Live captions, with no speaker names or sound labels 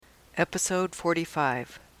Episode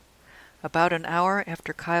 45. About an hour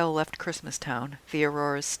after Kyle left Christmastown, the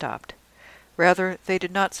auroras stopped. Rather, they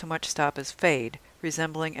did not so much stop as fade,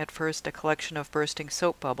 resembling at first a collection of bursting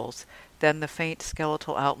soap bubbles, then the faint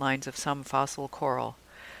skeletal outlines of some fossil coral.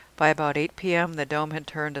 By about 8 p.m. the dome had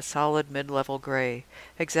turned a solid mid-level gray,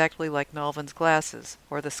 exactly like Melvin's glasses,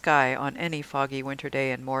 or the sky on any foggy winter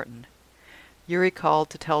day in Morton. Yuri called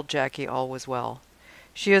to tell Jackie all was well.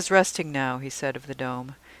 "She is resting now," he said of the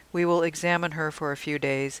dome. "We will examine her for a few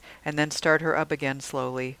days, and then start her up again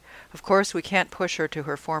slowly. Of course we can't push her to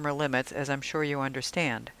her former limits, as I'm sure you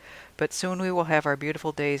understand, but soon we will have our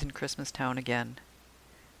beautiful days in Christmastown again."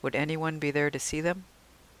 Would anyone be there to see them?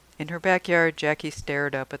 In her backyard, Jackie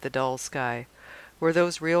stared up at the dull sky. Were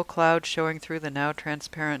those real clouds showing through the now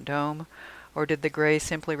transparent dome, or did the gray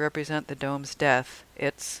simply represent the dome's death,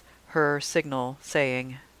 her signal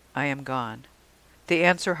saying, "I am gone"? The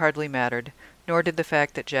answer hardly mattered, nor did the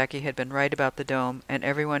fact that Jackie had been right about the dome and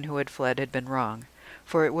everyone who had fled had been wrong,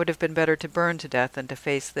 for it would have been better to burn to death than to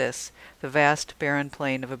face this, the vast, barren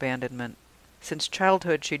plain of abandonment. Since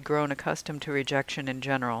childhood she'd grown accustomed to rejection in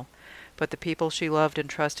general, but the people she loved and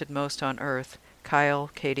trusted most on earth,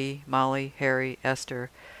 Kyle, Katie, Molly, Harry, Esther,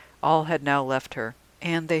 all had now left her,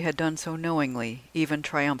 and they had done so knowingly, even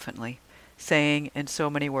triumphantly, saying, in so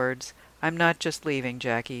many words, "I'm not just leaving,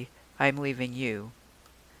 Jackie, I'm leaving you."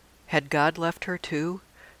 Had God left her, too?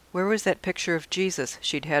 Where was that picture of Jesus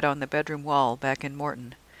she'd had on the bedroom wall back in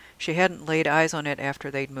Morton? She hadn't laid eyes on it after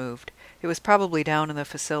they'd moved. It was probably down in the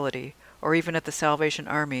facility, or even at the Salvation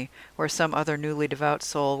Army, where some other newly devout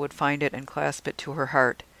soul would find it and clasp it to her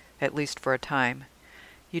heart, at least for a time.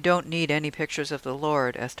 "You don't need any pictures of the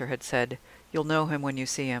Lord," Esther had said. "You'll know him when you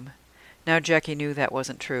see him." Now Jackie knew that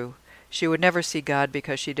wasn't true. She would never see God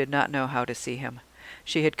because she did not know how to see him.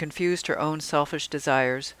 She had confused her own selfish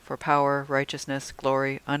desires for power, righteousness,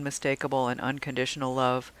 glory, unmistakable and unconditional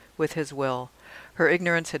love with his will. Her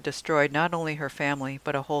ignorance had destroyed not only her family,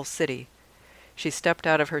 but a whole city. She stepped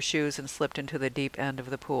out of her shoes and slipped into the deep end of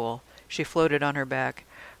the pool. She floated on her back.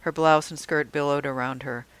 Her blouse and skirt billowed around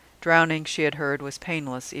her. Drowning, she had heard, was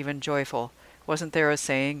painless, even joyful. Wasn't there a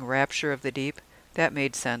saying, rapture of the deep? That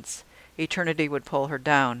made sense. Eternity would pull her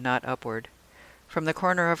down, not upward. From the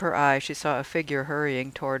corner of her eye she saw a figure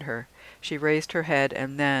hurrying toward her. She raised her head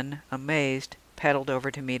and then, amazed, paddled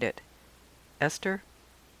over to meet it. "Esther?"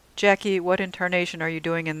 "Jackie, what in tarnation are you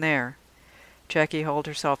doing in there?" Jackie hauled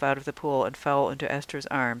herself out of the pool and fell into Esther's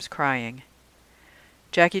arms, crying.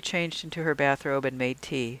 Jackie changed into her bathrobe and made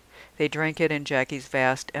tea. They drank it in Jackie's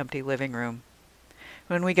vast, empty living room.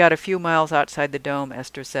 "When we got a few miles outside the dome,"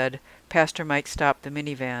 Esther said, "Pastor Mike stopped the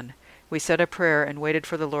minivan. We said a prayer and waited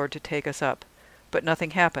for the Lord to take us up. But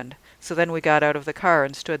nothing happened, so then we got out of the car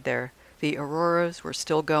and stood there. The auroras were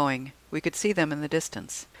still going. We could see them in the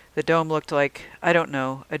distance. The dome looked like, I don't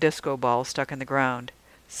know, a disco ball stuck in the ground.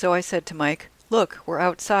 So I said to Mike, 'Look, we're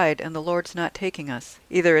outside and the Lord's not taking us.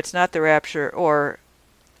 Either it's not the rapture or—'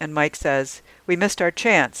 And Mike says, 'We missed our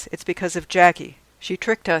chance. It's because of Jackie. She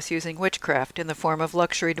tricked us using witchcraft in the form of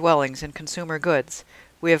luxury dwellings and consumer goods.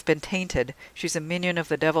 We have been tainted. She's a minion of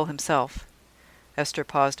the devil himself.'" Esther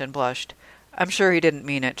paused and blushed. "I'm sure he didn't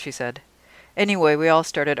mean it," she said. "Anyway, we all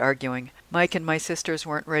started arguing. Mike and my sisters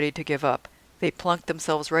weren't ready to give up. They plunked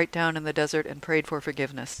themselves right down in the desert and prayed for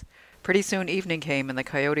forgiveness. Pretty soon evening came and the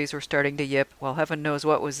coyotes were starting to yip, while heaven knows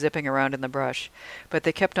what was zipping around in the brush. But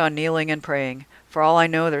they kept on kneeling and praying. For all I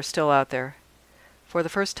know, they're still out there." For the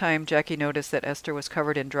first time, Jackie noticed that Esther was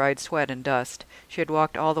covered in dried sweat and dust. She had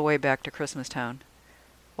walked all the way back to Christmastown.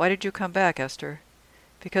 "Why did you come back, Esther?"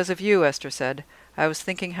 "Because of you," Esther said. "I was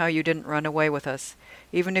thinking how you didn't run away with us.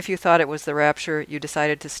 Even if you thought it was the rapture, you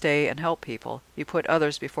decided to stay and help people. You put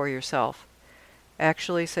others before yourself."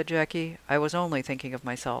 "Actually," said Jackie, "I was only thinking of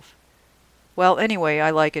myself." "Well, anyway, I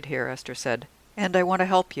like it here," Esther said. "And I want to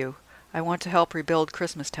help you. I want to help rebuild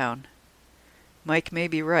Christmastown." Mike may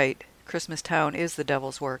be right. Christmastown is the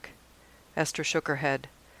devil's work. Esther shook her head.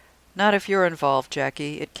 "Not if you're involved,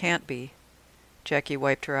 Jackie. It can't be." Jackie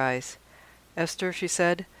wiped her eyes. "Esther," she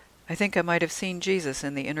said, "I think I might have seen Jesus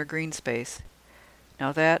in the inner green space."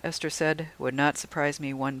 "Now that," Esther said, "would not surprise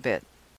me one bit."